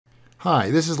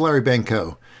Hi, this is Larry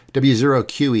Benko,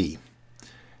 W0QE.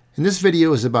 And this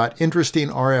video is about interesting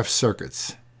RF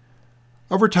circuits.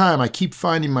 Over time, I keep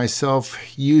finding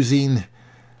myself using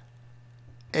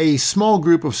a small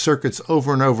group of circuits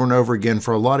over and over and over again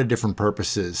for a lot of different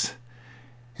purposes.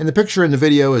 And the picture in the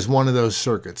video is one of those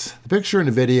circuits. The picture in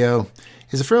the video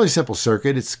is a fairly simple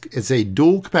circuit. It's a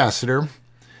dual capacitor,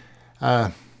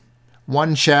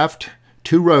 one shaft,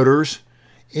 two rotors,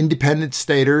 independent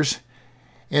stators,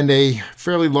 and a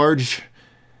fairly large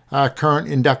current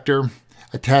inductor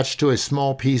attached to a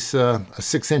small piece, a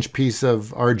 6-inch piece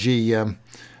of RG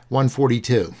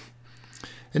 142.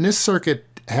 And this circuit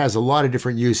has a lot of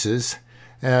different uses.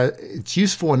 It's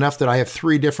useful enough that I have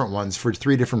three different ones for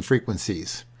three different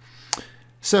frequencies.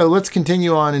 So let's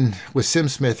continue on with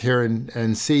SimSmith here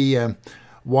and see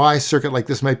why a circuit like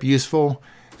this might be useful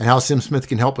and how SimSmith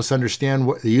can help us understand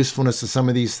the usefulness of some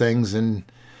of these things and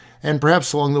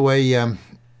perhaps along the way,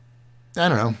 I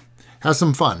don't know, have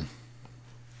some fun.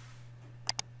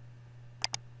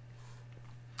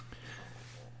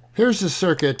 Here's the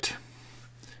circuit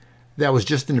that was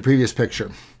just in the previous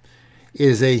picture.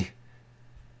 It's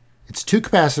two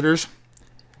capacitors.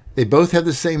 They both have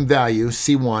the same value.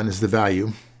 C1 is the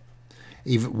value.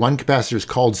 Even one capacitor is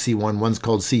called C1, one's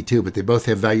called C2, but they both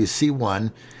have value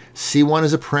C1. C1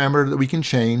 is a parameter that we can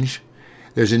change.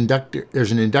 There's an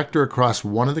inductor across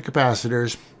one of the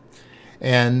capacitors,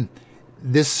 and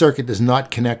this circuit does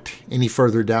not connect any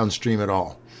further downstream at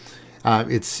all.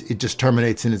 It just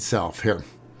terminates in itself here.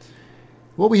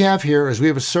 What we have here is we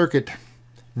have a circuit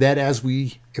that if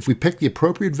we pick the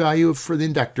appropriate value for the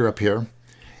inductor up here,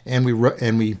 and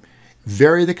we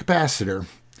vary the capacitor,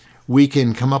 we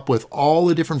can come up with all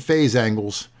the different phase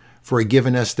angles for a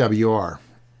given SWR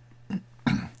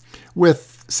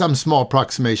with some small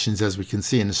approximations, as we can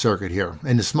see in the circuit here.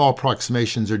 And the small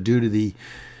approximations are due to the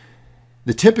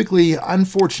typically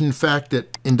unfortunate fact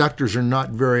that inductors are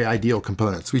not very ideal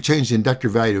components. We change the inductor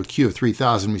value to a Q of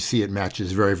 3000, we see it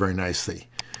matches very, very nicely.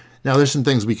 Now there's some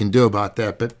things we can do about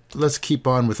that, but let's keep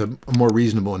on with a more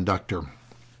reasonable inductor.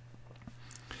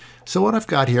 So what I've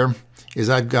got here is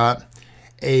I've got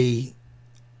a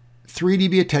 3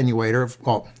 dB attenuator.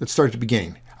 Well, let's start at the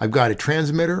beginning. I've got a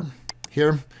transmitter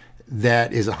here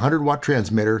that is a 100-watt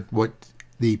transmitter. What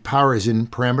the power is in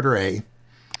parameter A.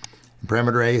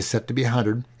 Parameter A is set to be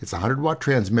 100. It's a 100-watt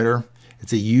transmitter.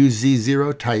 It's a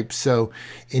UZ0 type, so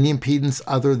any impedance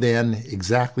other than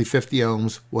exactly 50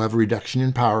 ohms will have a reduction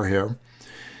in power here.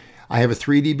 I have a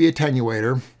 3 dB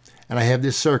attenuator, and I have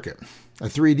this circuit. A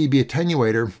 3 dB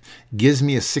attenuator gives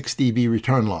me a 6 dB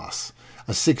return loss.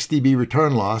 A 6 dB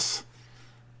return loss,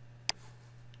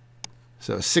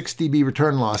 so a 6 dB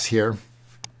return loss here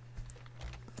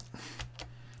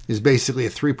is basically a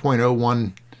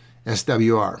 3.01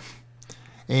 SWR.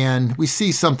 And we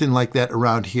see something like that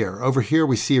around here. Over here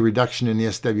we see a reduction in the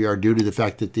SWR due to the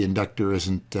fact that the inductor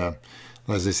isn't,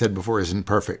 as I said before, isn't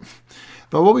perfect.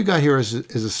 But what we got here is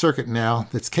a circuit now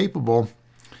that's capable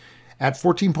at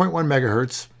 14.1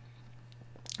 megahertz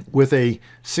with a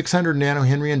 600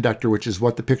 nanohenry inductor, which is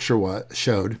what the picture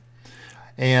showed,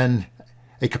 and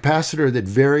a capacitor that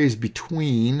varies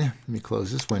between, let me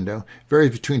close this window,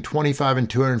 varies between 25 and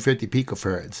 250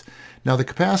 picofarads. Now the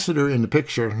capacitor in the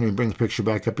picture, let me bring the picture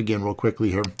back up again real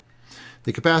quickly here.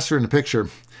 The capacitor in the picture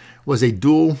was a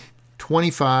dual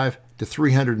 25 to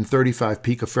 335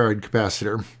 picofarad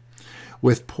capacitor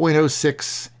with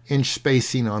 0.06 inch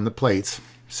spacing on the plates.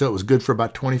 So it was good for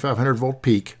about 2500 volt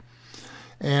peak.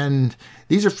 And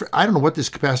these are, I don't know what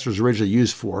this capacitor was originally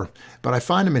used for, but I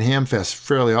find them in Hamfest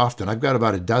fairly often. I've got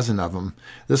about a dozen of them.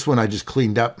 This one I just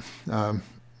cleaned up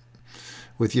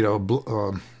with, I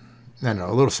don't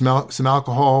know, a little some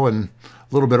alcohol and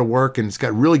a little bit of work, and it's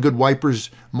got really good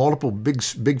wipers, multiple big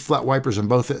flat wipers on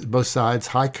both sides,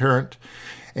 high current,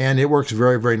 and it works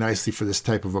very, very nicely for this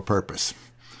type of a purpose.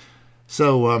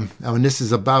 So, and this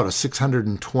is about a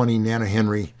 620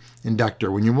 nanohenry inductor.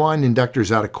 When you wind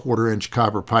inductors out of 1/4 inch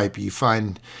copper pipe, you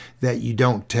find that you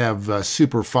don't have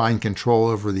super fine control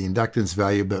over the inductance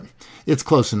value, but it's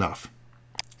close enough.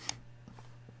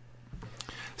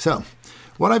 So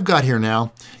what I've got here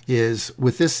now is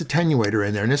with this attenuator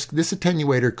in there, and this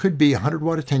attenuator could be a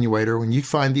 100-watt attenuator. When you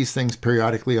find these things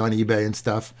periodically on eBay and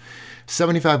stuff,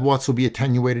 75 watts will be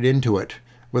attenuated into it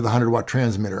with a 100-watt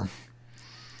transmitter.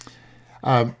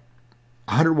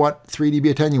 100-watt 3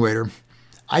 dB attenuator.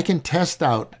 I can test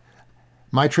out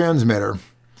my transmitter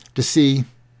to see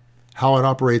how it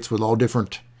operates with all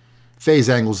different phase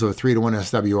angles of a 3:1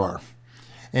 SWR.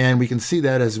 And we can see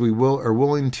that as we are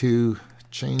willing to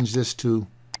change it to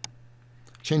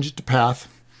path.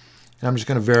 And I'm just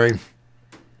going to vary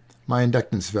my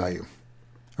inductance value.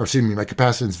 or excuse me, my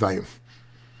capacitance value.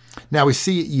 Now you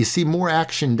see more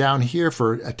action down here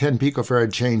for a 10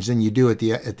 picofarad change than you do at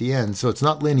the end, so it's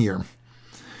not linear.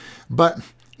 But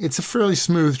it's a fairly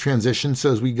smooth transition,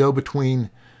 so as we go between,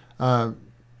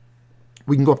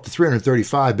 we can go up to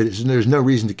 335, but there's no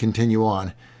reason to continue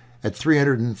on. At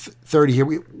 330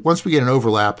 here, once we get an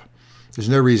overlap, there's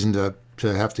no reason to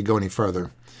have to go any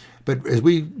further. But as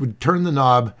we would turn the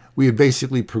knob, we would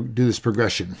basically do this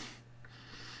progression.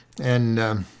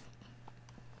 And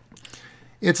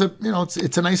it's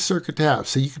a nice circuit to have.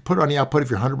 So you could put it on the output of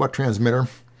your 100-watt transmitter,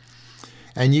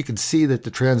 and you could see that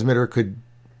the transmitter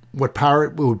what power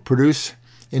it would produce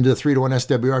into the 3-to-1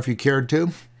 SWR if you cared to.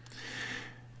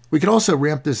 We could also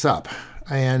ramp this up.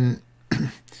 And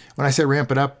when I say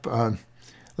ramp it up,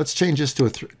 let's change this to a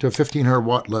 1500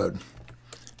 watt load.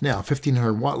 Now,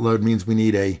 1500 watt load means we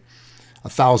need a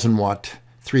 1000 watt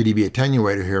 3 dB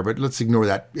attenuator here, but let's ignore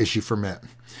that issue for a minute.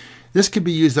 This could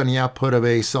be used on the output of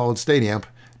a solid state amp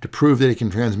to prove that it can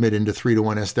transmit into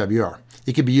 3-to-1 SWR.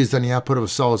 It could be used on the output of a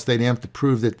solid state amp to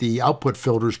prove that the output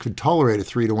filters could tolerate a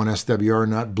 3-to-1 SWR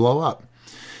and not blow up.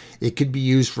 It could be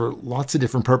used for lots of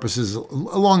different purposes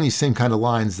along these same kind of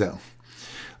lines, though.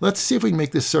 Let's see if we can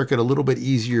make this circuit a little bit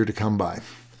easier to come by.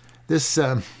 This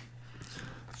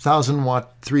 1000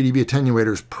 watt 3 dB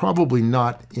attenuator is probably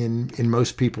not in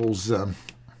most people's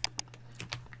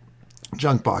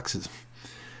junk boxes.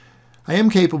 I am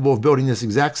capable of building this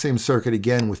exact same circuit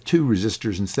again with 2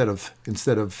 resistors instead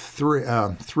of three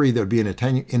that would be in an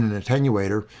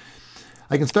attenuator.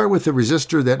 I can start with the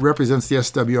resistor that represents the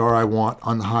SWR I want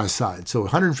on the high side. So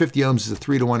 150 ohms is a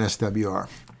 3-to-1 SWR.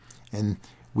 And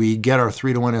we get our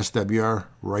 3-to-1 SWR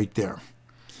right there.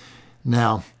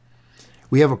 Now,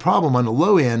 we have a problem on the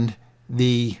low end.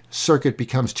 The circuit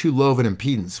becomes too low of an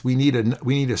impedance. We need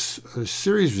a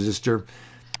series resistor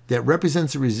that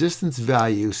represents a resistance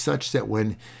value such that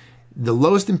when the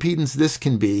lowest impedance this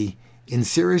can be in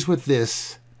series with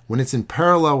this, when it's in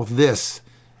parallel with this,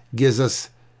 gives us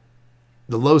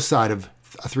the low side of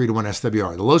a 3-to-1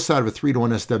 SWR. The low side of a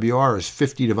 3-to-1 SWR is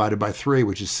 50 divided by 3,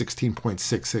 which is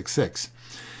 16.666.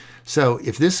 So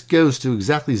if this goes to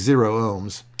exactly 0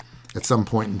 ohms at some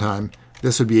point in time,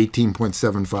 this would be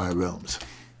 18.75 ohms.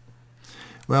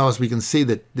 Well, as we can see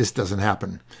that this doesn't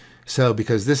happen. So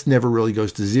because this never really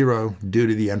goes to 0 due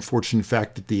to the unfortunate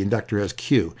fact that the inductor has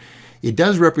Q. It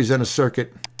does represent a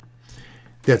circuit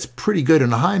that's pretty good on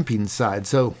the high impedance side.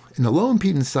 So in the low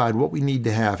impedance side, what we need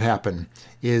to have happen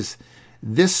is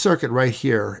this circuit right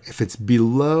here, if it's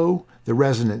below the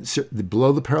resonance,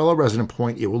 below the parallel resonant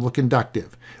point, it will look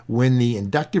inductive. When the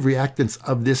inductive reactance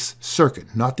of this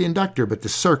circuit, not the inductor, but the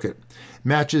circuit,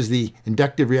 matches the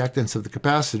inductive reactance of the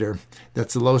capacitor,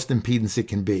 that's the lowest impedance it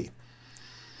can be.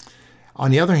 On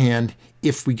the other hand,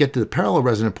 if we get to the parallel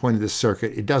resonant point of this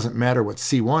circuit, it doesn't matter what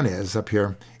C1 is up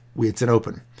here, it's an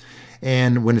open.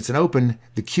 And when it's an open,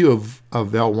 the Q of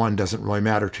L1 doesn't really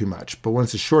matter too much. But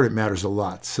once it's short, it matters a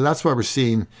lot. So that's why we're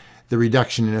seeing the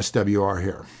reduction in SWR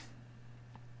here.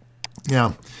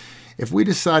 Now, if we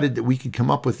decided that we could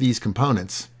come up with these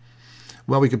components,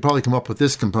 well, we could probably come up with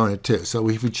this component too. So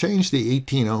if we change the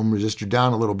 18 ohm resistor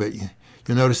down a little bit,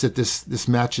 you'll notice that this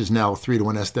matches now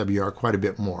 3-to-1 SWR quite a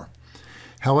bit more.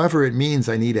 However, it means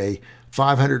I need a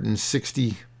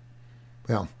 560,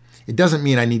 well, it doesn't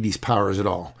mean I need these powers at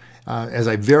all. As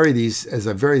I vary this,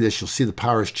 you'll see the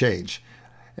powers change.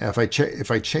 If I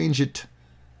change it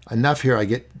enough here, I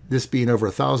get this being over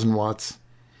 1,000 watts.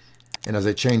 And as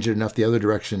I change it enough the other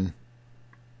direction,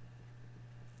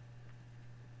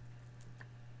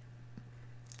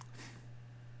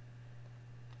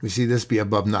 we see this be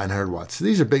above 900 watts. So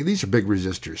these are big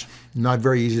resistors. Not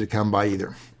very easy to come by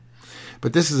either.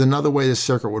 But this is another way this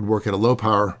circuit would work at a low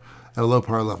power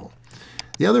level.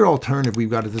 The other alternative we've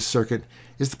got at this circuit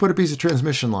is to put a piece of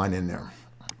transmission line in there.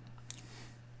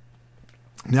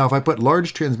 Now, if I put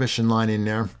large transmission line in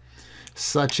there,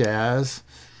 such as,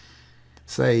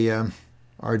 say,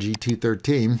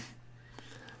 RG213,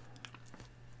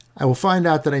 I will find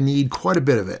out that I need quite a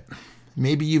bit of it.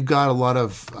 Maybe you've got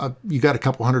a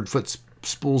couple 100-foot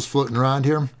spools floating around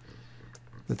here.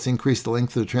 Let's increase the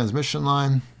length of the transmission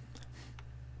line.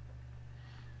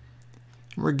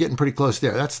 We're getting pretty close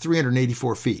there. That's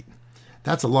 384 feet.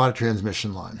 That's a lot of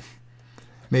transmission line.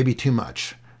 Maybe too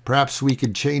much. Perhaps we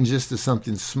could change this to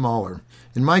something smaller.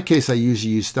 In my case, I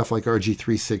usually use stuff like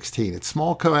RG316. It's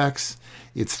small coax,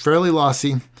 it's fairly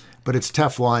lossy, but it's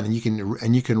Teflon, and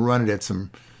you can run it at some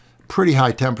pretty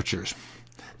high temperatures.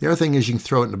 The other thing is you can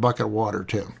throw it in a bucket of water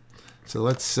too. So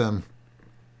let's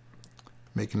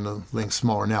making the length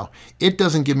smaller. Now, it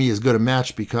doesn't give me as good a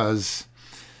match because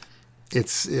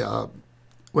it's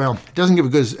well, it doesn't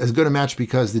give as good a match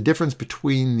because the difference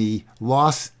between the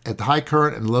loss at the high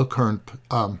current and low current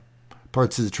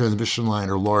parts of the transmission line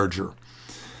are larger.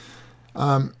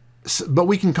 But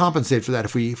we can compensate for that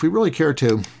if we really care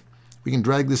to. We can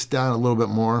drag this down a little bit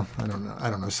more. I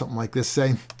don't know, something like this,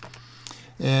 say.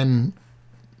 And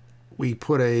we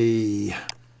put a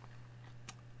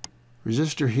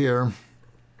resistor here.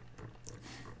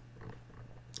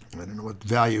 I don't know what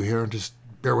value here. Just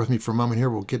bear with me for a moment here.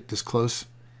 We'll get this close.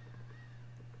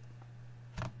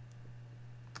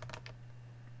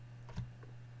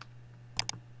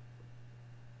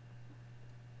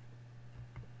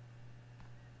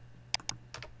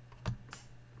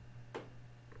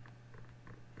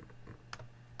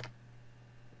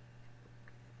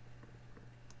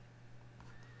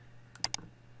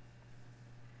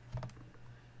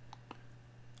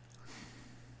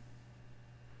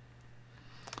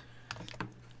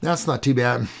 That's not too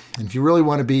bad. And if you really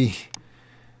want to be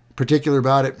particular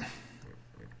about it,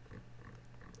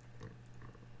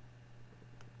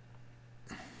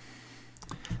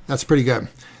 that's pretty good.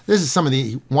 This is some of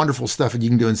the wonderful stuff that you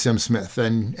can do in SimSmith,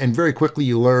 and very quickly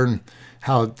you learn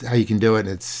how you can do it.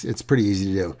 It's pretty easy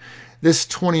to do. This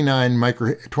 28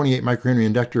 microhenry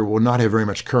inductor will not have very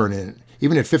much current in it.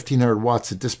 Even at 1500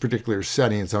 watts at this particular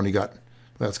setting, it's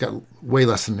got way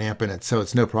less than an amp in it, so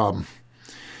it's no problem.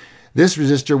 This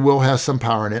resistor will have some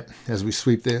power in it as we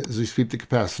sweep the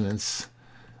capacitance,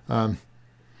 and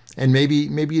maybe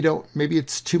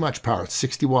it's too much power. It's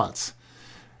 60 watts.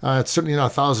 It's certainly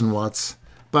not 1,000 watts.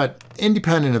 But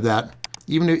independent of that,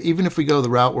 even if we go the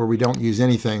route where we don't use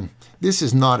anything, this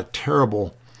is not a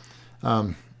terrible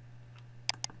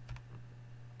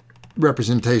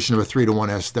representation of a 3-to-1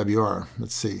 SWR.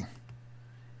 Let's see.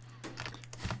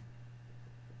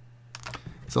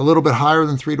 It's a little bit higher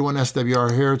than 3-to-1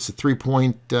 SWR here. It's a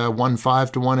 3.15 to 1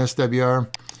 SWR.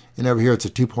 And over here it's a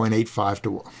 2.85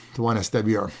 to 1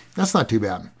 SWR. That's not too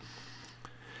bad.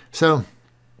 So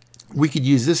we could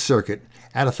use this circuit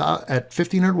at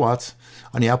 1,500 watts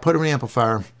on the output of an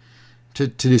amplifier to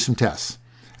do some tests.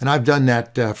 And I've done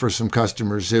that for some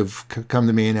customers who've come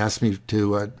to me and asked me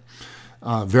to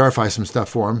verify some stuff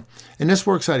for them. And this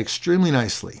works out extremely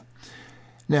nicely.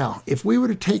 Now, if we were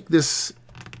to take this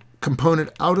component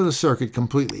out of the circuit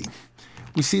completely,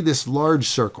 we see this large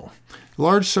circle. The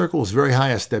large circle is very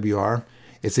high SWR.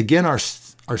 It's again our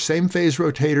same phase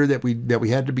rotator that we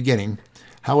had at the beginning.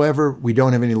 However, we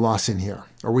don't have any loss in here,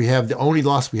 or the only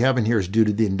loss we have in here is due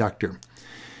to the inductor.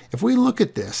 If we look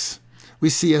at this, we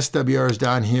see SWRs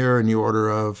down here in the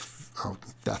order of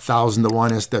 1,000 to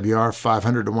 1 SWR,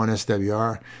 500 to 1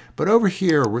 SWR. But over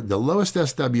here, the lowest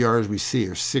SWRs we see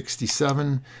are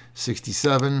 67,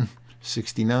 67,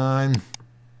 69,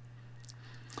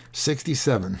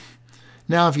 67.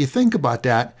 Now, if you think about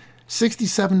that,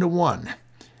 67 to 1.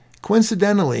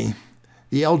 Coincidentally,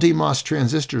 the LDMOS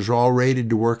transistors are all rated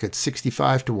to work at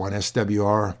 65 to 1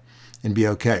 SWR and be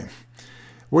okay.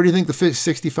 Where do you think the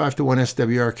 65 to 1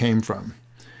 SWR came from?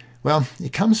 Well,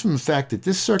 it comes from the fact that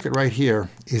this circuit right here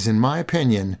is, in my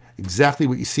opinion, exactly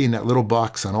what you see in that little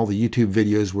box on all the YouTube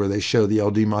videos where they show the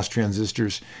LDMOS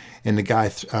transistors and the guy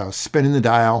spinning the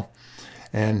dial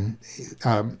and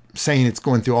saying it's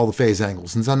going through all the phase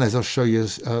angles. And sometimes I'll show you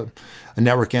a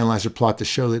network analyzer plot to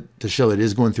show that it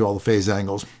is going through all the phase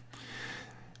angles.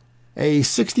 A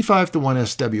 65 to 1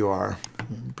 SWR,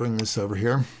 bring this over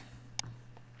here.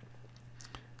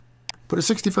 Put a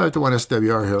 65 to 1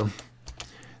 SWR here.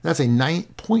 That's a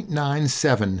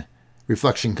 0.97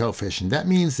 reflection coefficient. That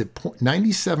means that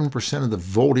 97% of the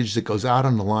voltage that goes out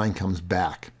on the line comes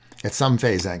back at some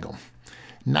phase angle.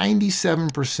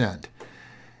 97%.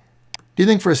 Do you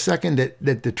think for a second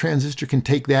that the transistor can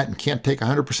take that and can't take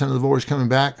 100% of the voltage coming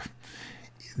back?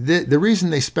 The reason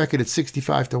they spec it at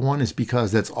 65 to 1 is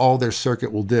because that's all their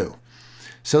circuit will do.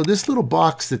 So this little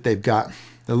box that they've got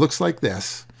that looks like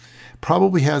this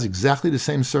probably has exactly the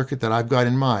same circuit that I've got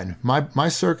in mind. My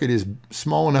circuit is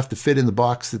small enough to fit in the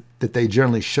box that they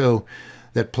generally show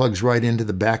that plugs right into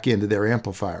the back end of their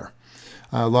amplifier.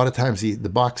 A lot of times the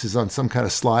box is on some kind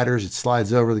of sliders. It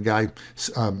slides over. The guy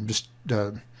just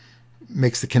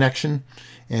makes the connection,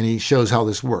 and he shows how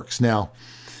this works. Now,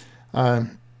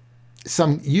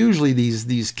 usually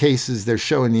these cases, they're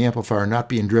showing the amplifier not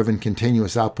being driven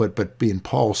continuous output, but being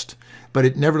pulsed.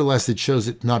 But nevertheless, it shows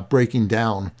it not breaking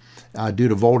down due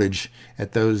to voltage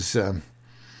at those at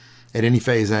any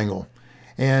phase angle.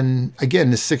 And again,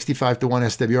 this 65 to 1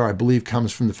 SWR, I believe,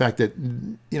 comes from the fact that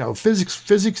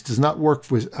physics does not work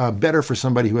better for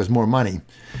somebody who has more money.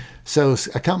 So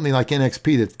a company like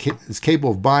NXP that is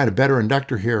capable of buying a better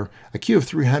inductor here, a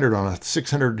QF300 on a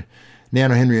 600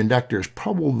 nanohenry inductor is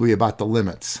probably about the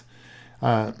limits.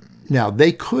 Now,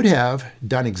 they could have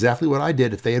done exactly what I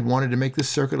did if they had wanted to make this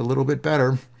circuit a little bit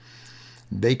better.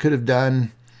 They could have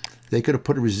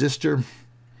put a resistor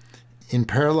in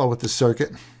parallel with the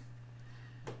circuit.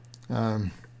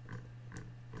 It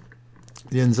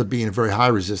ends up being a very high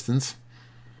resistance.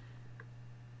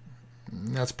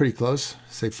 That's pretty close,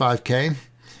 say 5K.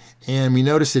 And we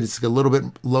notice that it's a little bit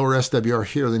lower SWR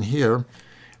here than here.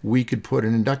 We could put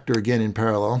an inductor again in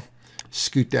parallel,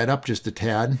 scoot that up just a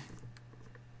tad.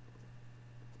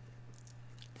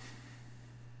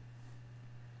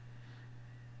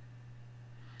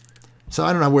 So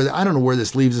I don't know where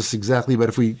this leaves us exactly, but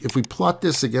if we plot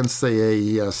this against,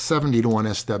 say, a 70 to 1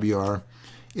 SWR,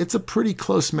 it's a pretty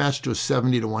close match to a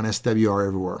 70 to 1 SWR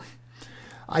everywhere.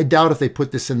 I doubt if they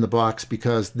put this in the box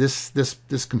because this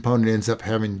component ends up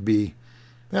having to be,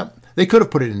 well, they could have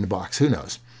put it in the box, who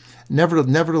knows.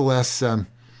 Nevertheless,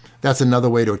 that's another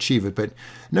way to achieve it. But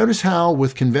notice how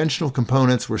with conventional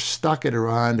components, we're stuck at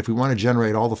around, if we want to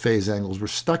generate all the phase angles, we're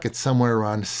stuck at somewhere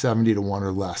around 70 to 1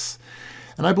 or less.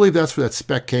 And I believe that's where that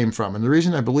spec came from. And the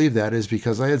reason I believe that is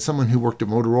because I had someone who worked at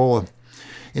Motorola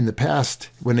in the past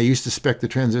when they used to spec the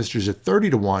transistors at 30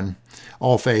 to 1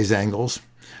 all phase angles,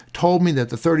 told me that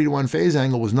the 30 to 1 phase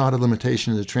angle was not a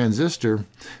limitation of the transistor,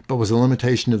 but was a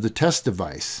limitation of the test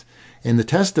device. And the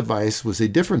test device was a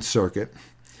different circuit.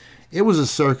 It was a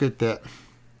circuit that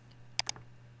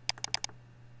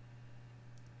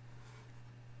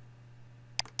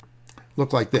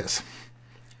looked like this.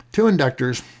 2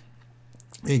 inductors,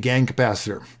 a GaN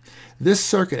capacitor. This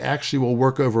circuit actually will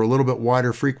work over a little bit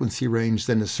wider frequency range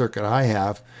than the circuit I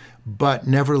have, but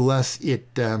nevertheless it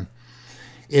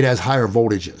has higher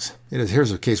voltages.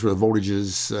 Here's a case where the voltage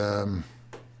is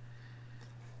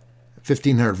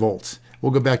 1500 volts.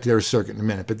 We'll go back to their circuit in a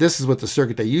minute, but this is what the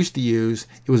circuit they used to use.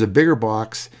 It was a bigger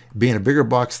box. Being a bigger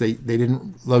box, they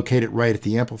didn't locate it right at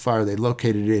the amplifier. They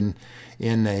located it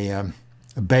in a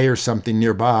bay or something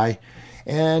nearby.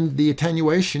 And the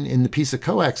attenuation in the piece of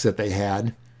coax that they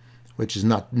had, which is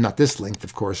not this length,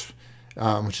 of course,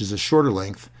 which is a shorter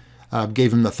length, gave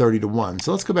them the 30 to 1.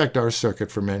 So let's go back to our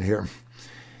circuit for a minute here.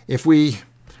 If we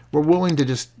were willing to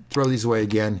just throw these away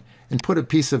again and put a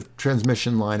piece of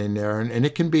transmission line in there, and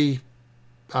it can be,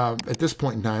 at this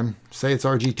point in time, say it's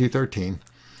RG213,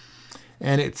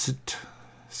 and it's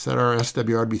set our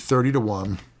SWR to be 30 to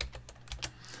 1.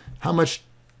 How much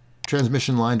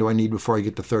transmission line do I need before I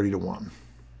get to 30 to 1?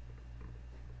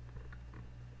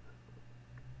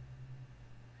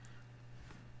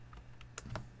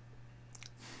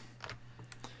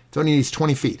 It only needs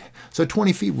 20 feet. So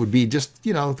 20 feet would be just,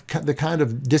 you know, the kind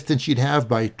of distance you'd have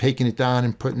by taking it down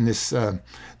and putting this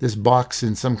this box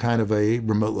in some kind of a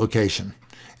remote location.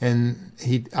 And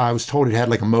I was told it had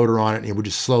like a motor on it, and it would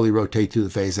just slowly rotate through the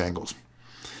phase angles.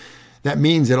 That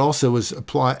means it also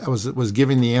was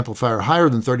giving the amplifier higher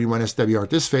than 31 SWR at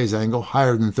this phase angle,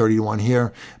 higher than 30 to 1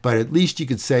 here, but at least you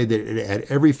could say that at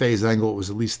every phase angle it was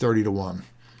at least 30 to 1.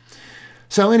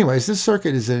 So anyways, this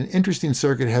circuit is an interesting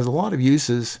circuit. It has a lot of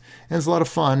uses, and it's a lot of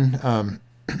fun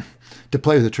to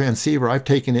play with a transceiver. I've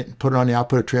taken it and put it on the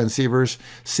output of transceivers,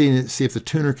 see if the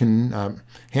tuner can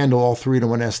handle all 3 to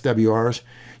 1 SWRs.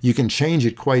 You can change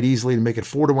it quite easily to make it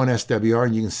 4 to 1 SWR,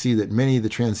 and you can see that many of the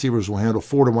transceivers will handle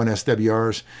 4 to 1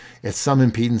 SWRs at some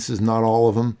impedances, not all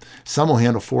of them. Some will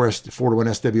handle 4 to 1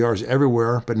 SWRs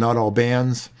everywhere, but not all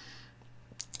bands.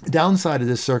 The downside of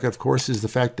this circuit, of course, is the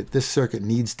fact that this circuit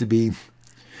needs to be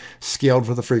scaled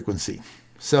for the frequency.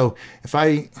 So if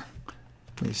let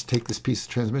me just take this piece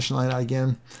of transmission line out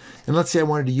again, and let's say I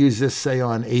wanted to use this, say,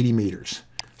 on 80 meters.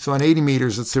 So on 80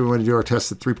 meters, let's say we want to do our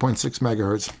test at 3.6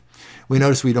 megahertz. We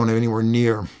notice we don't have anywhere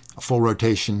near a full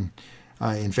rotation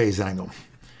in phase angle.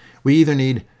 We either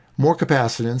need more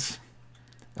capacitance,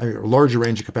 a larger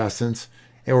range of capacitance,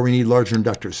 or we need larger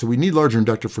inductors. So we need larger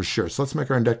inductor for sure. So let's make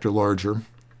our inductor larger.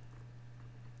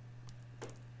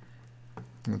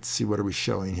 Let's see, what are we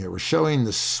showing here? We're showing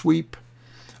the sweep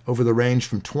over the range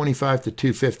from 25 to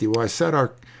 250. Well, I set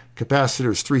our capacitor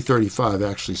as 335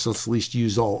 actually, so let's at least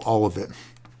use all of it.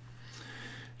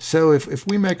 So if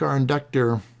we make our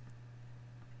inductor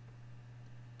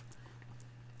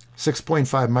 6.5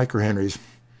 microhenries,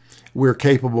 we're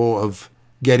capable of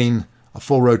getting a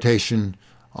full rotation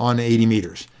on 80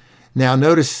 meters. Now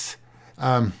notice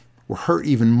we're hurt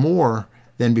even more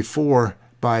than before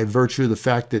by virtue of the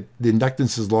fact that the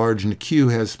inductance is large and the Q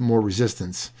has more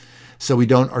resistance. So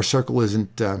our circle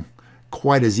isn't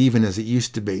quite as even as it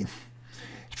used to be.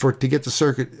 To get the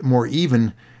circuit more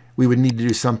even, we would need to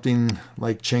do something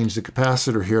like change the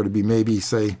capacitor here to be maybe,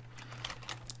 say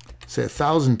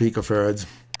 1,000 picofarads.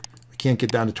 We can't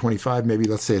get down to 25, maybe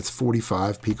let's say it's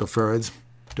 45 picofarads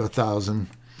to 1,000.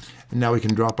 And now we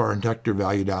can drop our inductor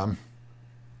value down.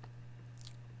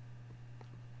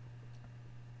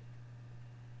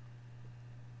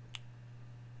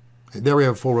 There we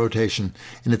have full rotation,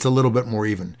 and it's a little bit more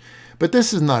even. But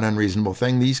this is not an unreasonable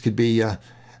thing. These could be,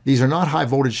 these are not high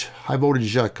voltage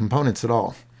components at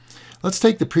all. Let's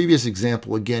take the previous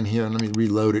example again here, and let me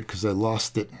reload it because I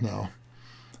lost it now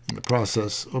in the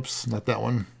process. Oops, not that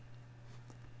one.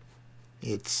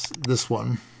 It's this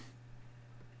one.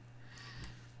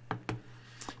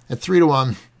 At 3 to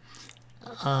 1,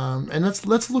 and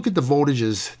let's look at the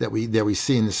voltages that we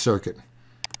see in this circuit.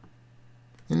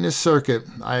 In this circuit,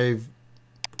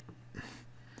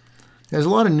 there's a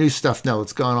lot of new stuff now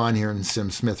that's gone on here in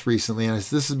SimSmith recently, and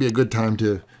this would be a good time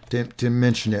to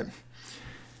mention it.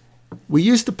 We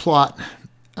used to plot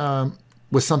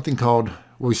with something called,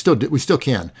 well, we still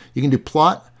can. You can do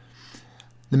plot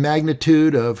the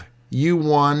magnitude of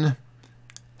U1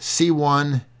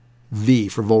 C1 V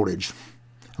for voltage,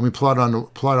 and we plot on the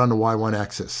Y1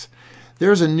 axis.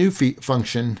 There's a new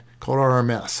function called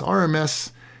RMS.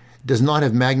 RMS does not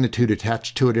have magnitude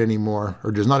attached to it anymore,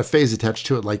 or does not have phase attached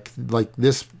to it like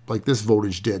this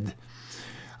voltage did.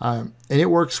 And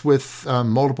it works with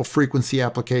multiple frequency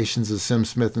applications of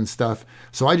SimSmith and stuff.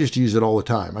 So I just use it all the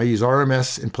time. I use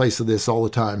RMS in place of this all the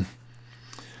time.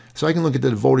 So I can look at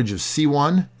the voltage of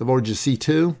C1, the voltage of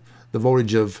C2, the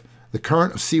voltage of the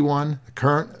current of C1, the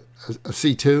current of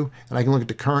C2, and I can look at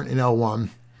the current in L1.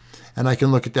 And I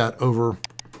can look at that over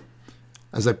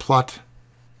as I plot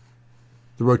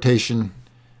the rotation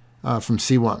from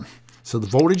C1. So the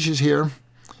voltage is here.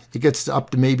 It gets up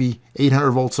to maybe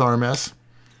 800 volts RMS.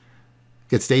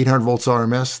 Gets to 800 volts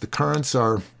RMS. The currents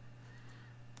are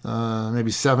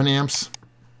maybe 7 amps.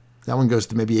 That one goes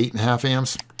to maybe 8.5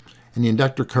 amps. And the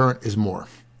inductor current is more.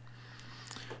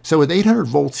 So with 800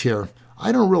 volts here,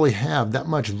 I don't really have that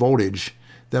much voltage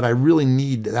that I really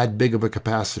need that big of a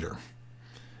capacitor.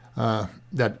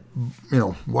 That,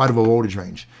 wide of a voltage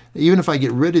range. Even if I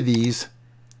get rid of these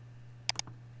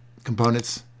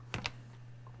components,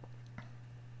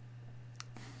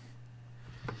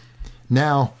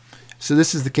 now, so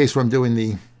this is the case where I'm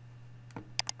doing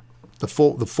the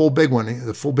full big one,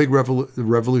 the full big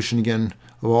revolution again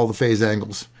of all the phase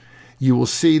angles. You will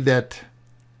see that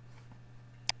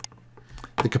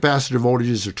the capacitor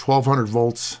voltages are 1200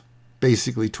 volts,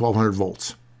 basically 1200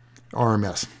 volts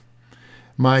RMS.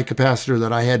 My capacitor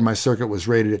that I had in my circuit was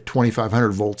rated at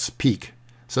 2500 volts peak.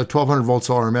 So 1200 volts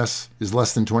RMS is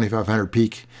less than 2500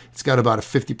 peak. It's got about a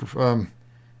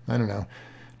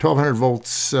 1200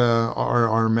 volts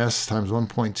RMS times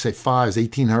 1.5 is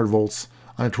 1800 volts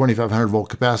on a 2500 volt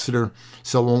capacitor,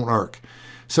 so it won't arc.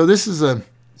 So this is a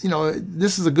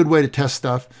good way to test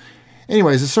stuff.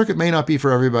 Anyways, the circuit may not be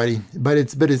for everybody, but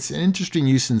it's an interesting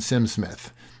use in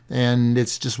SimSmith, and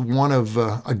it's just one of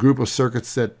a group of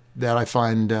circuits that I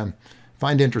find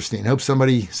interesting. I hope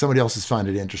somebody else has found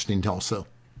it interesting also.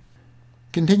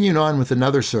 Continuing on with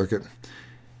another circuit.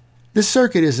 This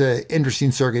circuit is an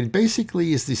interesting circuit. It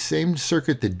basically is the same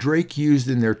circuit that Drake used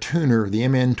in their tuner, the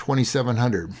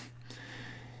MN2700.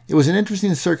 It was an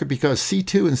interesting circuit because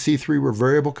C2 and C3 were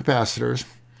variable capacitors.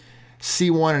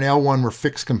 C1 and L1 were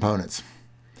fixed components.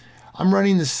 I'm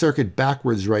running this circuit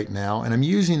backwards right now, and I'm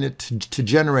using it to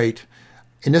generate,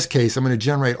 in this case, I'm going to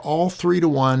generate all 3 to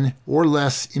 1 or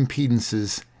less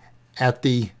impedances at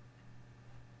the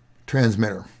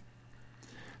transmitter.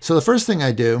 So the first thing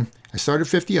I do, I start at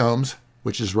 50 ohms,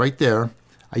 which is right there.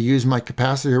 I use my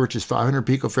capacitor, which is 500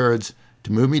 picofarads,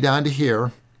 to move me down to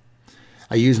here.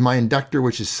 I use my inductor,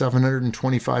 which is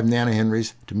 725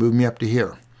 nanohenries, to move me up to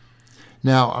here.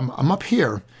 Now, I'm up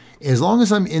here. As long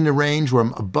as I'm in the range where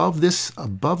I'm above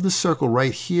the circle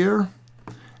right here,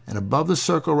 and above the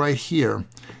circle right here,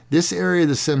 this area of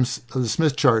the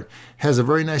Smith chart has a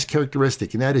very nice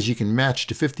characteristic, and that is you can match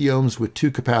to 50 ohms with 2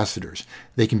 capacitors.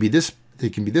 They can be this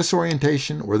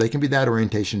orientation, or they can be that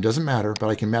orientation. Doesn't matter, but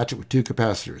I can match it with 2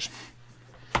 capacitors.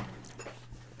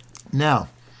 Now,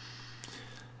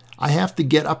 I have to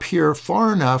get up here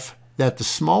far enough that the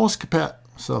smallest capacitor,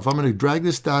 so if I'm going to drag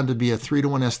this down to be a 3 to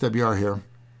 1 SWR here,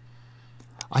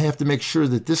 I have to make sure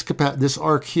that this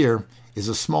arc here is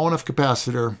a small enough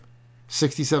capacitor,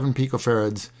 67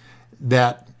 picofarads,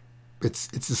 that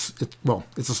it's a small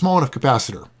enough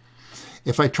capacitor.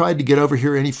 If I tried to get over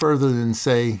here any further than,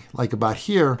 say, like about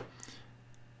here,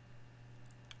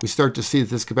 we start to see that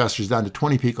this capacitor is down to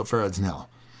 20 picofarads now.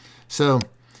 So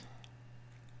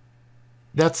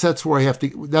that sets where I have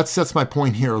to, that sets my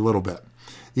point here a little bit.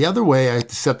 The other way I have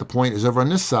to set the point is over on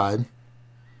this side,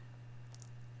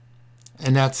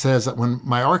 and that says that when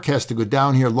my arc has to go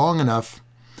down here long enough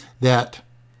that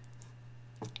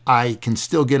I can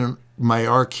still get my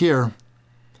arc here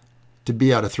to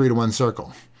be at a 3-to-1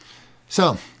 circle.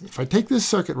 So if I take this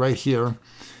circuit right here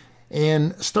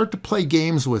and start to play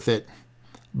games with it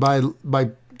by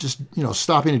just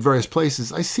stopping at various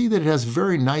places, I see that it has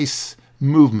very nice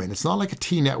movement. It's not like a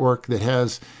T-network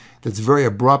that's very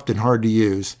abrupt and hard to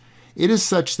use. It is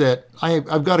such that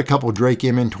I've got a couple Drake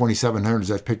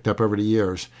MN2700s I've picked up over the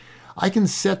years. I can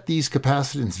set these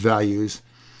capacitance values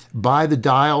by the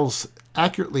dials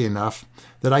accurately enough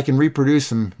that I can reproduce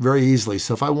them very easily.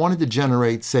 So if I wanted to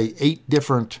generate, say, 8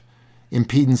 different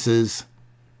impedances,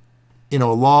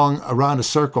 around a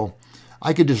circle,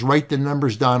 I could just write the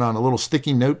numbers down on a little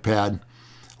sticky notepad,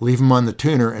 leave them on the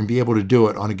tuner, and be able to do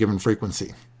it on a given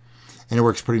frequency. And it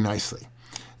works pretty nicely.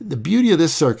 The beauty of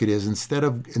this circuit is instead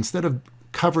of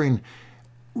covering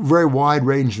very wide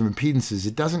range of impedances,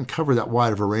 it doesn't cover that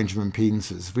wide of a range of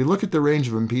impedances. If we look at the range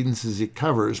of impedances it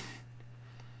covers,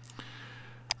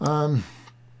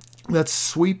 let's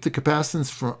sweep the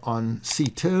capacitance on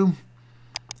C2,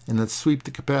 and let's sweep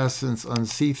the capacitance on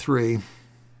C3.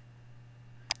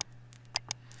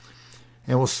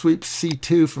 And we'll sweep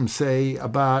C2 from, say,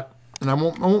 about, and I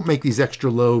won't make these extra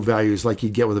low values like you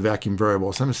get with a vacuum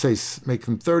variable. So I'm going to make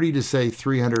them 30 to, say,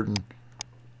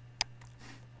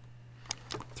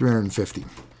 350,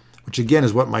 which again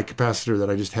is what my capacitor that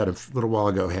I just had a little while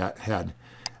ago had.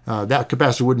 That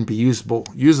capacitor wouldn't be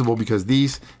usable because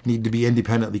these need to be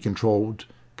independently controlled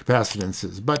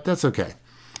capacitances, but that's okay.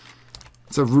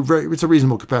 It's a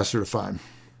reasonable capacitor to find.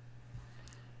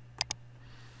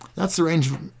 That's the range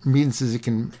of impedances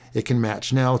it can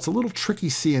match. Now, it's a little tricky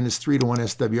seeing this 3-to-1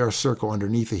 SWR circle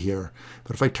underneath it here,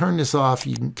 but if I turn this off,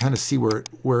 you can kind of see where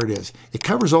it is. It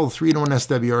covers all the 3-to-1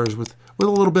 SWRs with a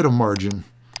little bit of margin.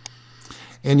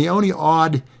 And the only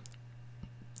odd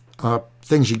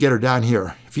things you get are down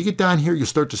here. If you get down here, you'll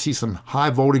start to see some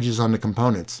high voltages on the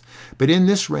components. But in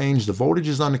this range, the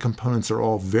voltages on the components are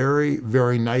all very,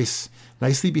 very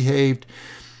nicely behaved.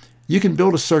 You can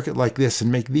build a circuit like this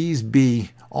and make these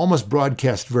be almost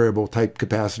broadcast variable type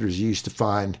capacitors you used to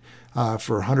find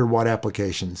for 100-watt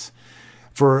applications.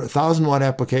 For a 1,000-watt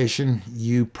application,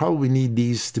 you probably need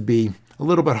these to be a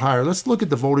little bit higher. Let's look at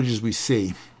the voltages we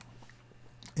see.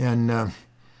 And let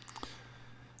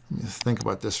me just think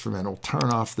about this for a minute. We'll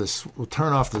turn off the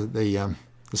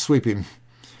sweeping,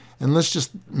 and let's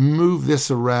just move this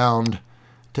around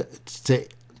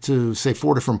to say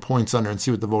 4 different points under and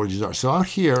see what the voltages are. So out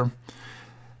here,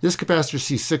 this capacitor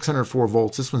sees 604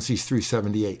 volts. This one sees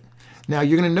 378. Now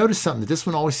you're going to notice something, that this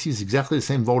one always sees exactly the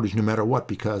same voltage no matter what,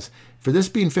 because for this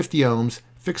being 50 ohms,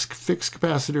 fixed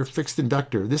capacitor, fixed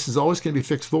inductor, this is always going to be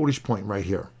fixed voltage point right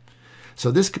here. So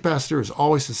this capacitor is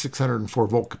always a 604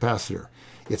 volt capacitor.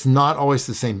 It's not always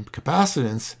the same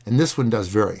capacitance, and this one does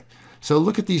vary. So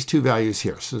look at these two values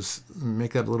here. So let's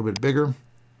make that a little bit bigger.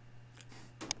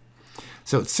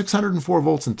 So it's 604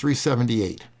 volts and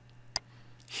 378.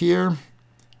 Here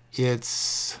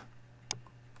it's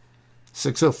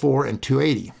 604 and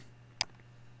 280.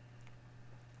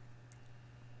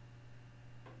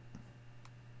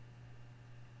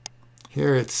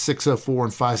 Here it's 604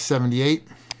 and 578.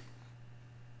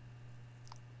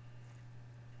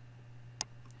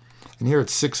 And here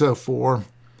it's 604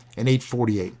 and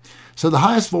 848. So the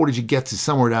highest voltage it gets is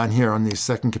somewhere down here on the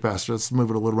second capacitor. Let's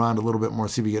move it around a little bit more,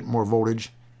 see if we get more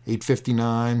voltage.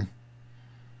 859,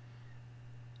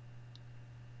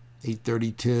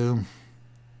 832,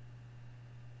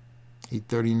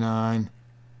 839.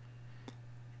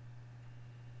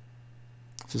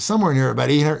 So somewhere in here, about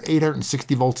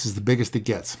 860 volts is the biggest it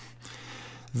gets.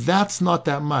 That's not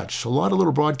that much. A lot of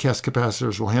little broadcast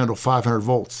capacitors will handle 500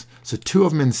 volts. So 2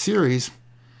 of them in series,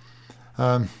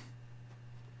 because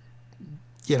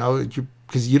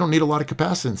you don't need a lot of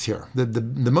capacitance here.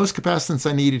 The most capacitance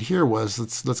I needed here was,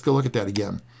 let's go look at that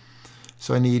again.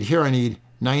 So I need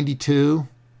 92,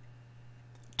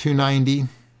 290,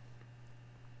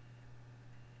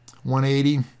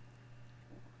 180,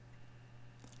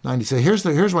 90. So here's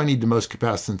where I need the most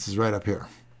capacitance, is right up here.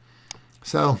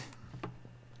 So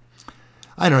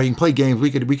I don't know, you can play games.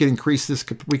 We could increase this.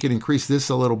 We could increase this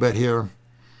a little bit here.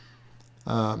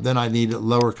 Then I need a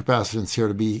lower capacitance here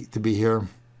to be here.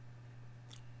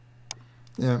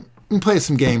 Yeah, you can play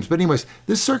some games, but anyways,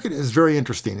 this circuit is very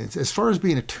interesting. It's, as far as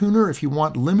being a tuner, if you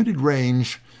want limited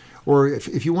range, or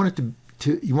if you want it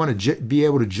you want to be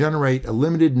able to generate a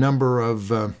limited number of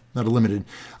a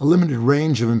limited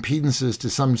range of impedances to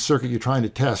some circuit you're trying to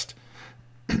test.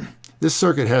 This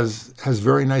circuit has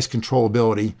very nice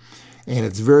controllability. And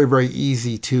it's very, very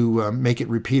easy to make it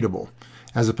repeatable,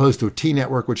 as opposed to a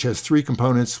T-network, which has 3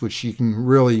 components, which you can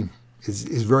really,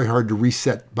 is very hard to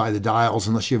reset by the dials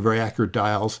unless you have very accurate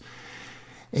dials.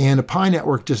 And a pi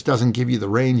network just doesn't give you the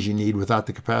range you need without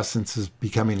the capacitances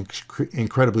becoming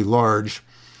incredibly large.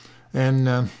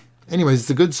 And anyways, it's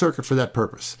a good circuit for that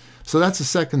purpose. So that's the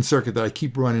second circuit that I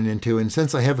keep running into. And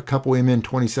since I have a couple MN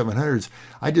 2700s,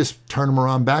 I just turn them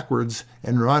around backwards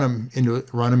and run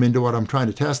them into what I'm trying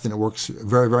to test, and it works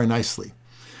very, very nicely.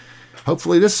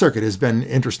 Hopefully this circuit has been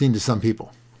interesting to some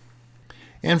people.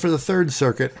 And for the third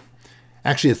circuit,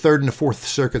 actually the third and the fourth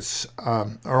circuits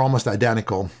are almost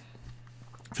identical.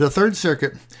 For the third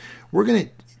circuit, we're going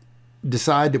to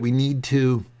decide that we need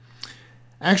to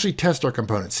actually test our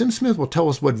components. SimSmith will tell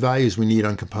us what values we need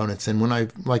on components. And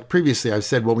when like previously, I've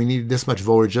said, well, we need this much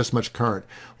voltage, this much current.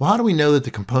 Well, how do we know that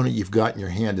the component you've got in your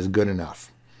hand is good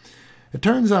enough? It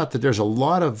turns out that there's a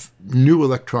lot of new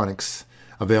electronics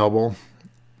available.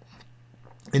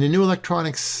 And the new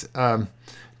electronics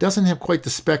doesn't have quite the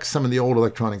specs some of the old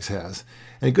electronics has.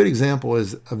 And a good example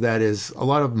of that is a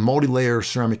lot of multi-layer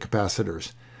ceramic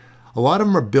capacitors. A lot of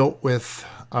them are built with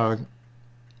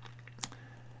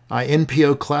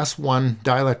NPO Class 1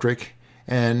 dielectric,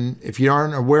 and if you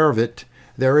aren't aware of it,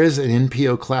 there is an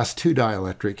NPO Class 2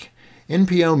 dielectric.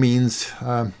 NPO means,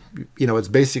 it's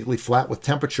basically flat with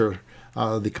temperature,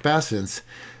 the capacitance,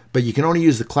 but you can only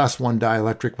use the Class 1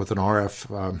 dielectric with an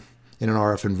RF, in an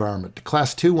RF environment. The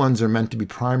Class 2 ones are meant to be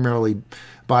primarily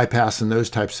bypassing those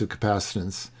types of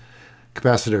capacitors.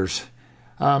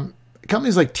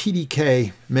 Companies like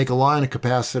TDK make a line of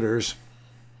capacitors,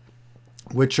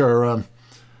 which are,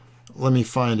 let me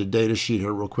find a data sheet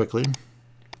here real quickly.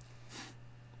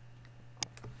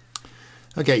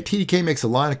 Okay, TDK makes a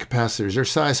line of capacitors. They're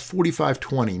size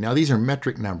 4520. Now these are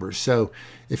metric numbers, so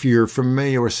if you're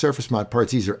familiar with surface mount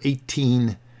parts, these are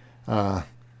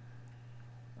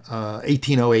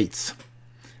 1808s.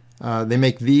 They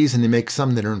make these, and they make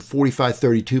some that are in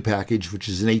 4532 package, which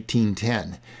is an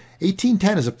 1810.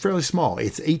 1810 is a fairly small.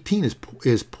 It's 18 is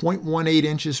 0.18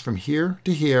 inches from here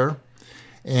to here,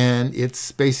 and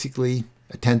it's basically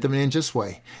a 1/10 of an inch this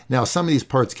way. Now, some of these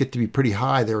parts get to be pretty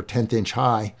high. They're a 1/10 inch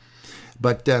high,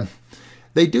 but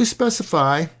they do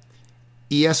specify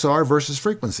ESR versus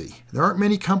frequency. There aren't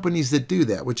many companies that do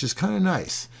that, which is kind of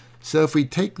nice. So if we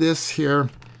take this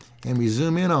here and we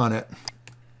zoom in on it,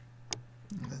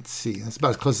 let's see, that's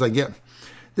about as close as I get.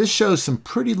 This shows some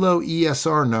pretty low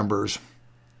ESR numbers,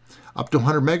 up to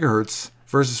 100 megahertz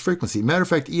versus frequency. Matter of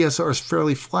fact, ESR is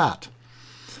fairly flat.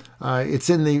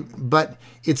 But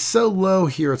it's so low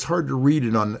here, it's hard to read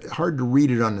it on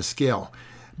the scale.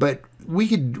 But we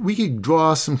could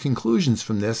draw some conclusions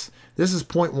from this. This is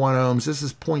 0.1 ohms. This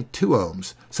is 0.2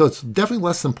 ohms. So it's definitely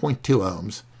less than 0.2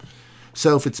 ohms.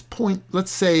 So if it's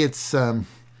let's say it's like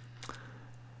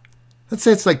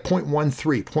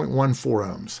 0.13, 0.14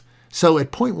 ohms. So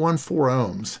at 0.14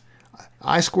 ohms,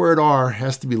 I squared R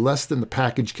has to be less than the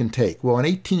package can take. Well, an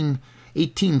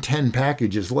 1810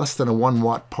 package is less than a 1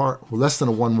 watt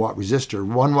resistor.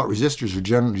 1 watt resistors are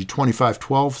generally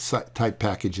 2512 type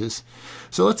packages.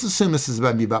 So let's assume this is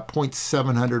about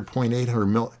 0.700,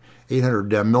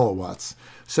 0.800 milliwatts.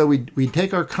 So we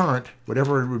take our current,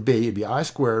 whatever it would be, it'd be I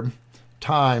squared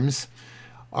times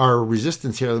our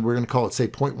resistance here, we're going to call it, say,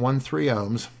 0.13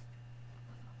 ohms,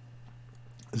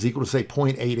 is equal to, say,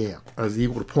 0.8 amp, is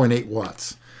equal to 0.8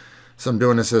 watts. So I'm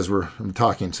doing this as I'm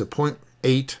talking. So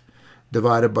 0.8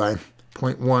 divided by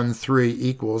 0.13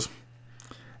 equals,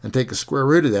 and take the square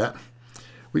root of that,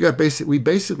 we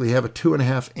basically have a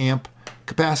 2.5 amp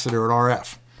capacitor at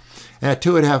RF. And that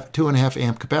 2.5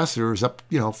 amp capacitor is up,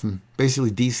 from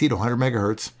basically DC to 100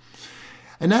 megahertz.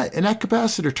 And that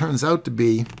capacitor turns out to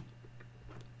be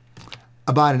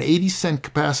about an 80-cent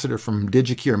capacitor from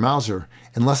DigiKey or Mouser,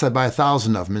 unless I buy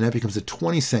 1,000 of them, and that becomes a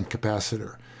 20-cent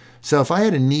capacitor. So if I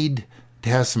had a need to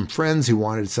have some friends who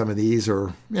wanted some of these,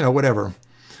 or whatever,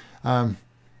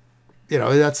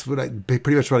 that's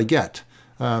pretty much what I get.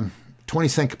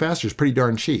 20-cent capacitor is pretty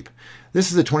darn cheap.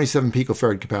 This is a 27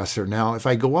 picofarad capacitor. Now, if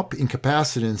I go up in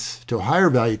capacitance to a higher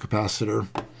value capacitor,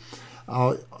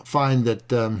 I'll find that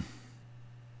the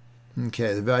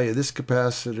value of this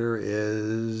capacitor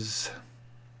is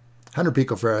 100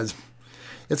 picofarads.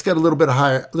 It's got a little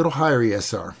higher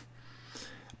ESR.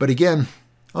 But again,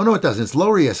 oh no, it doesn't. It's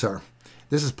lower ESR.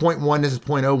 This is 0.1, this is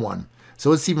 0.01.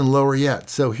 So it's even lower yet.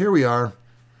 So here we are.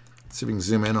 Let's see if we can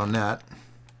zoom in on that.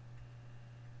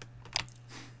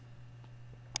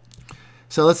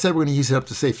 So let's say we're going to use it up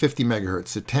to, say, 50 megahertz.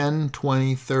 So 10,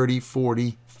 20, 30,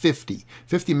 40, 50.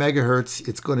 50 megahertz,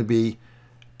 it's going to be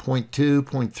 0.2,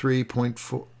 0.3,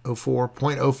 0.04,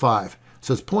 0.05.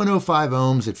 So it's 0.05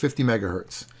 ohms at 50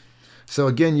 megahertz. So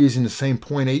again, using the same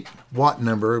 0.8 watt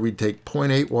number, we'd take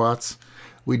 0.8 watts,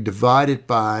 we'd divide it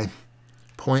by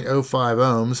 0.05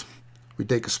 ohms, we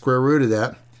take a square root of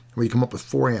that, and we come up with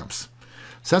 4 amps.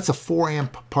 So that's a 4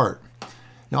 amp part.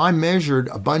 Now I measured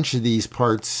a bunch of these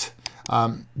parts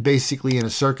basically in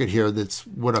a circuit here. That's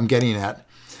what I'm getting at.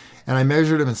 And I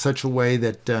measured them in such a way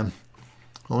that,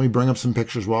 let me bring up some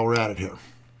pictures while we're at it here.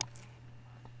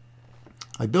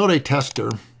 I built a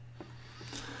tester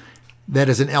that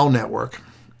is an L network,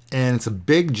 and it's a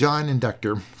big giant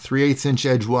inductor, 3/8 inch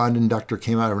edge wound inductor,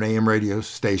 came out of an AM radio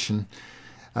station.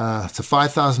 It's a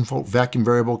 5,000 volt vacuum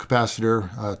variable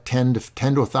capacitor, 10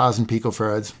 to 1,000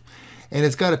 picofarads. And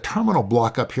it's got a terminal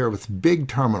block up here with big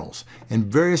terminals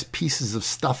and various pieces of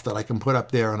stuff that I can put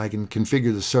up there, and I can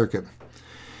configure the circuit.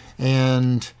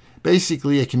 And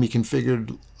basically it can be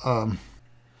configured,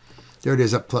 there it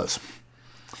is up close.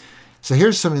 So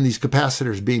here's some of these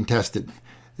capacitors being tested.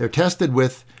 They're tested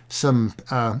with some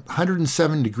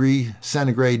 107 degree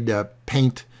centigrade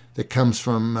paint that comes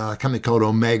from a company called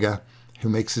Omega, who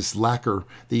makes this lacquer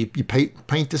that you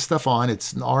paint this stuff on.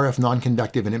 It's an RF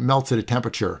non-conductive, and it melts at a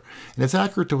temperature. And it's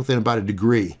accurate to within about 1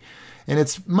 degree. And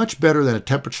it's much better than a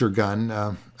temperature gun,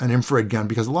 an infrared gun,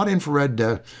 because a lot of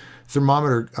infrared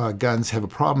thermometer guns have a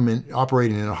problem in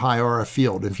operating in a high RF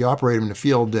field. If you operate them in a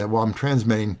field while I'm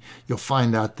transmitting, you'll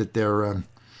find out that they're,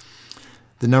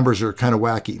 the numbers are kind of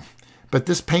wacky. But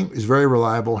this paint is very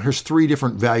reliable. Here's 3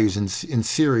 different values in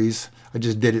series. I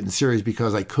just did it in series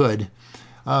because I could.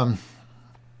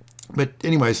 But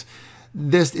anyways,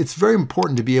 it's very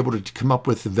important to be able to come up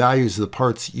with the values of the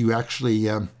parts you actually,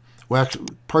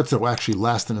 parts that will actually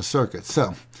last in a circuit.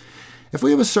 So if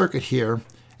we have a circuit here,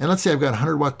 and let's say I've got a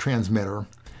 100 watt transmitter,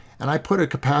 and I put a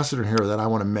capacitor here that I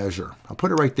want to measure. I'll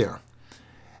put it right there.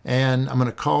 And I'm going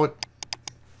to call it,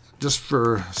 just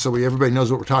for so everybody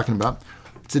knows what we're talking about,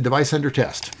 it's a device under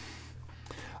test.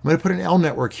 I'm going to put an L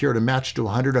network here to match to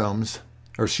 100 ohms,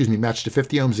 or excuse me, match to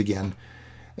 50 ohms again.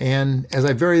 And as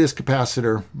I vary this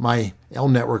capacitor, my L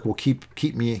network will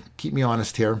keep me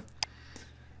honest here,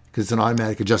 because it's an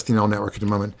automatic adjusting L network at the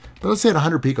moment. But let's say at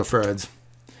 100 picofarads,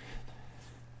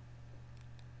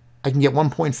 I can get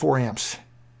 1.4 amps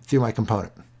through my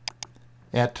component.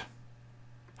 At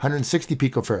 160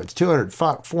 picofarads, 200,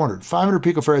 400, 500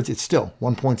 picofarads, it's still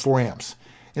 1.4 amps.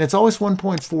 And it's always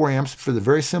 1.4 amps for the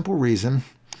very simple reason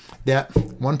that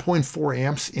 1.4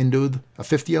 amps into a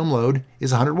 50 ohm load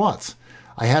is 100 watts.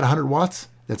 I had 100 watts,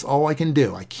 that's all I can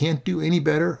do. I can't do any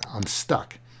better, I'm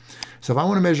stuck. So if I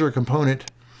want to measure a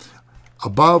component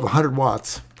above 100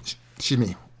 watts, excuse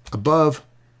me, above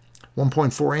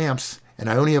 1.4 amps, and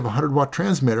I only have a 100 watt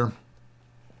transmitter,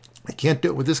 I can't do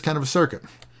it with this kind of a circuit.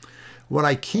 What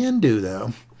I can do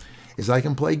though, is I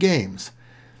can play games.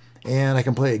 And I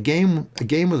can play a game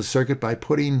with a circuit by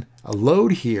putting a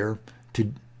load here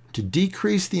to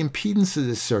decrease the impedance of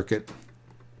this circuit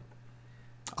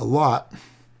a lot.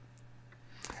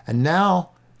 And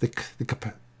now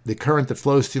the current that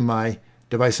flows through my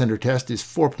device under test is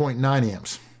 4.9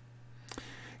 amps.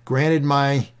 Granted,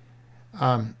 my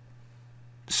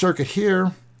circuit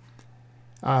here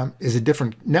is a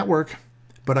different network,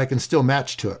 but I can still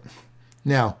match to it.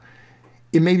 Now,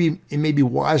 it may be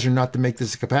wiser not to make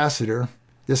this a capacitor.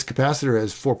 This capacitor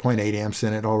has 4.8 amps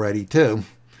in it already too.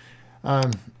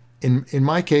 In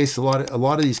my case, a lot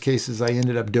of these cases, I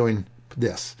ended up doing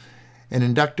this. An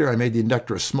inductor, I made the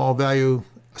inductor a small value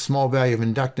of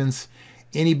inductance.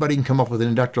 Anybody can come up with an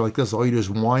inductor like this. All you do is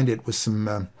wind it with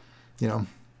some,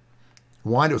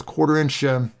 wind it with 1/4 inch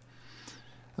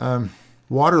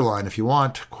water line if you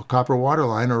want, copper water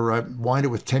line, or wind it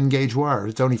with 10 gauge wire.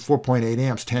 It's only 4.8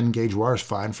 amps, 10 gauge wire is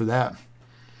fine for that.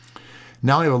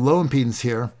 Now I have a low impedance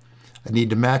here. I need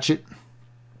to match it,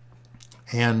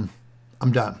 and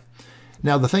I'm done.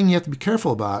 Now the thing you have to be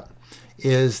careful about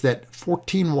is that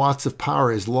 14 watts of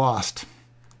power is lost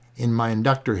in my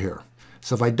inductor here.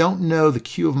 So if I don't know the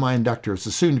Q of my inductor, it's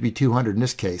assumed to be 200 in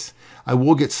this case, I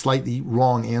will get slightly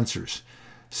wrong answers.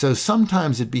 So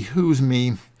sometimes it behooves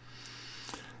me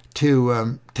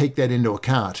to take that into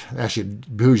account. Actually,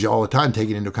 it behooves you all the time to take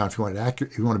it into account if you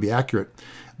want to be accurate.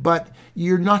 But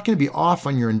you're not going to be off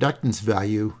on your inductance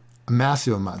value a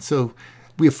massive amount. So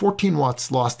we have 14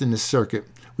 watts lost in this circuit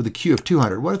with a Q of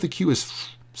 200. What if the Q is,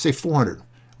 say, 400?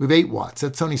 We have 8 watts.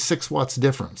 That's only 6 watts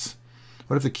difference.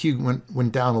 What if the Q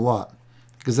went down a lot?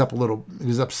 It goes up a little, it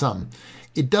goes up some.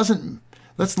 It doesn't,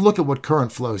 let's look at what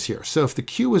current flows here. So if the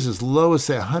Q is as low as,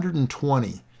 say,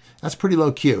 120, that's pretty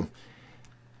low Q.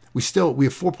 We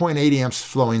have 4.8 amps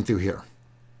flowing through here.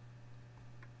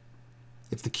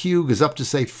 If the Q goes up to,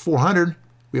 say, 400,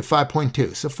 we have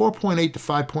 5.2. So 4.8 to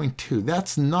 5.2,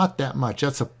 that's not that much.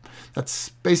 That's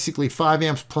basically 5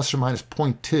 amps plus or minus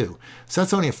 0.2. So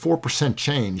that's only a 4%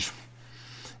 change,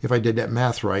 if I did that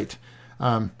math right,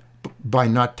 by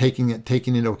not taking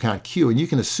into account Q. And you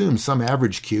can assume some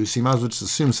average Q, so you might as well just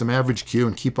assume some average Q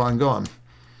and keep on going.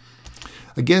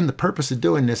 Again, the purpose of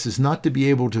doing this is not to be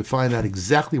able to find out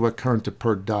exactly what current the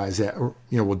PERT dies at, or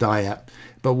will die at,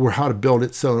 but how to build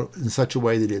it so in such a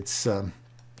way that it's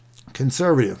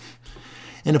conservative.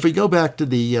 And if we go back to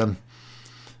the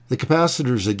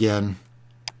capacitors again,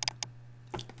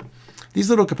 these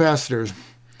little capacitors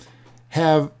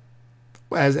have,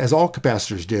 as all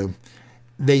capacitors do,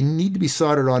 they need to be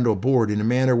soldered onto a board in a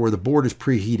manner where the board is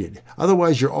preheated.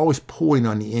 Otherwise, you're always pulling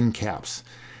on the end caps.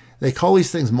 They call these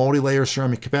things multi-layer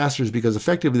ceramic capacitors because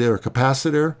effectively they're a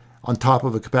capacitor on top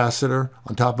of a capacitor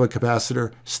on top of a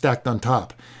capacitor stacked on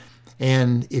top.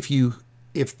 And if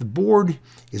the board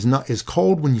is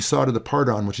cold when you solder the part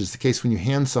on, which is the case when you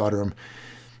hand solder them,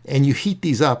 and you heat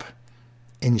these up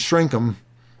and you shrink them,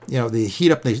 they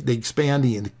heat up, they expand,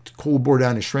 and the cool board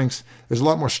down, it shrinks. There's a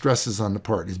lot more stresses on the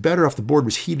part. It's better if the board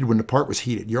was heated when the part was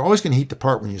heated. You're always going to heat the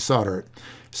part when you solder it.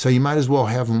 So you might as well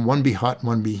have them one be hot,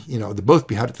 one be, they both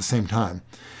be hot at the same time.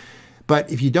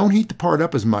 But if you don't heat the part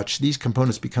up as much, these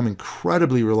components become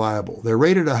incredibly reliable. They're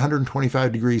rated at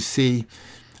 125 degrees C.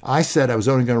 I said I was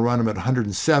only going to run them at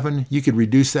 107. You could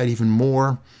reduce that even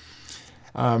more.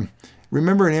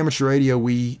 Remember in amateur radio,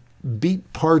 we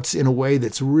beat parts in a way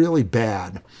that's really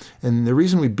bad. And the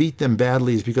reason we beat them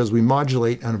badly is because we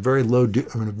modulate on a very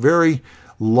very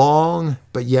long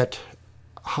but yet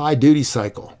high duty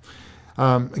cycle.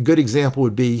 A good example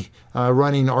would be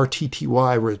running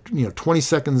RTTY, where 20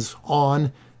 seconds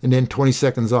on and then 20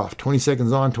 seconds off, 20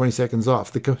 seconds on, 20 seconds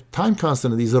off. The time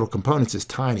constant of these little components is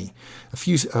tiny.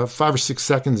 5 or 6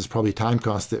 seconds is probably time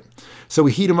constant. So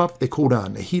we heat them up, they cool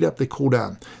down. They heat up, they cool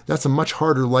down. That's a much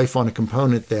harder life on a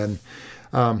component than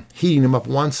heating them up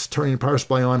once, turning the power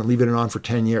supply on, and leaving it on for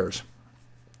 10 years.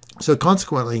 So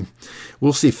consequently,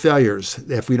 we'll see failures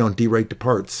if we don't derate the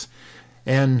parts.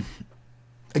 And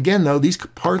again, though, these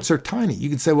parts are tiny. You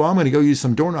could say, well, I'm going to go use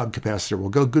some doorknob capacitor. Well,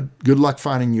 good luck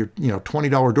finding your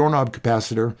 $20 doorknob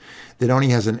capacitor that only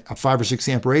has a 5 or 6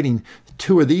 amp rating.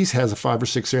 2 of these has a 5 or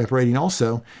 6 amp rating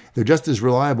also. They're just as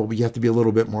reliable, but you have to be a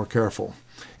little bit more careful.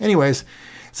 Anyways,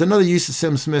 it's another use of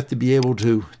SimSmith to be able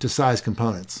to size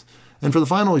components. And for the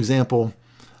final example,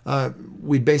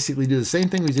 we basically do the same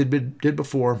thing we did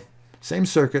before, same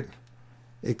circuit,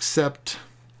 except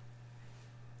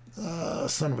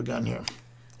son of a gun here.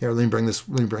 Here, let me bring this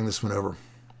one over.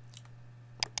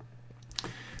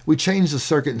 We changed the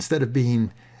circuit. Instead of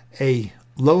being a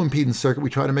low impedance circuit, we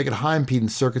try to make it a high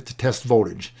impedance circuit to test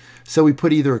voltage. So we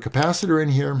put either a capacitor in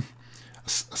here, a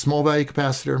small value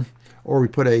capacitor, or we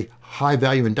put a high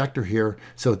value inductor here.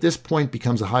 So at this point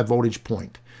becomes a high voltage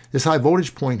point. This high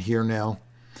voltage point here now,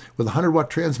 with a 100 watt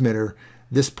transmitter,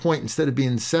 this point, instead of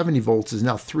being 70 volts, is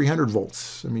now 300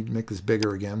 volts. Let me make this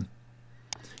bigger again.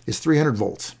 It's 300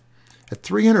 volts. At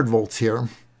 300 volts here,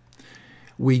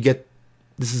 we get,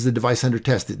 this is the device under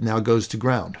test. It now goes to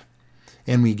ground.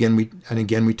 And again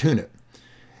we tune it.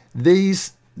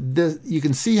 You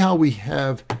can see how we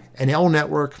have an L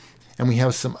network and we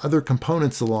have some other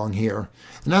components along here.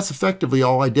 And that's effectively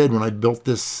all I did when I built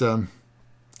this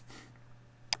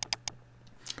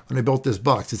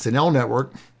box. It's an L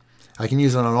network. I can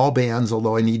use it on all bands,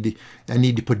 although I need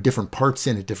to put different parts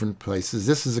in at different places.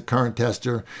 This is a current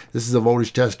tester. This is a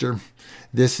voltage tester.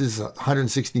 This is a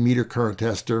 160 meter current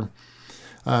tester.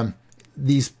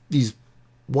 These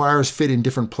wires fit in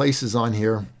different places on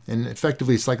here, and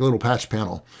effectively it's like a little patch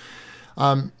panel.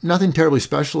 Nothing terribly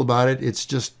special about it. It's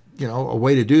just a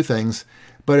way to do things,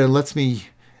 but it lets me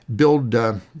build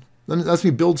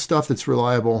stuff that's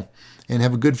reliable and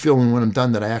have a good feeling when I'm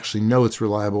done that I actually know it's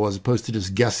reliable, as opposed to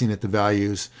just guessing at the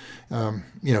values,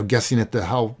 guessing at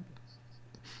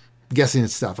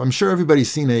stuff. I'm sure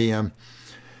everybody's seen a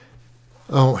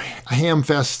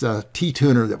Hamfest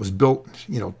T-tuner that was built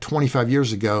 25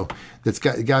 years ago.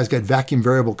 The guy's got vacuum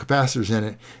variable capacitors in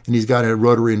it, and he's got a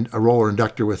roller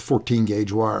inductor with 14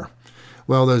 gauge wire.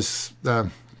 Well,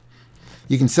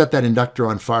 you can set that inductor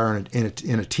on fire in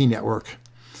a T network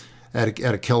at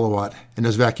a kilowatt, and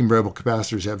those vacuum variable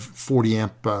capacitors have 40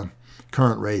 amp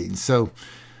current ratings. So,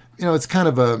 it's kind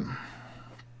of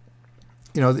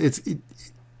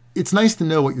it's nice to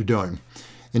know what you're doing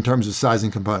in terms of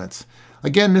sizing components.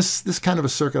 Again, this kind of a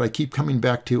circuit I keep coming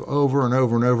back to over and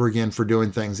over and over again for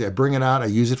doing things. I bring it out, I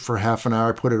use it for half an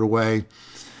hour, I put it away,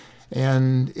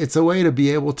 and it's a way to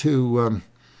be able to,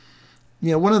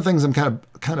 one of the things I'm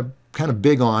kind of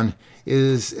big on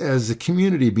is, as a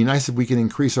community, it'd be nice if we can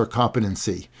increase our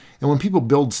competency. And when people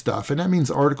build stuff, and that means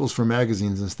articles for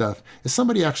magazines and stuff, if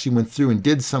somebody actually went through and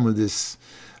did some of this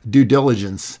due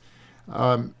diligence,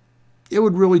 it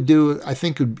would really do, I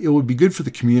think it would be good for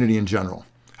the community in general.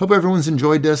 Hope everyone's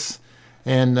enjoyed this,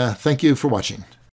 and thank you for watching.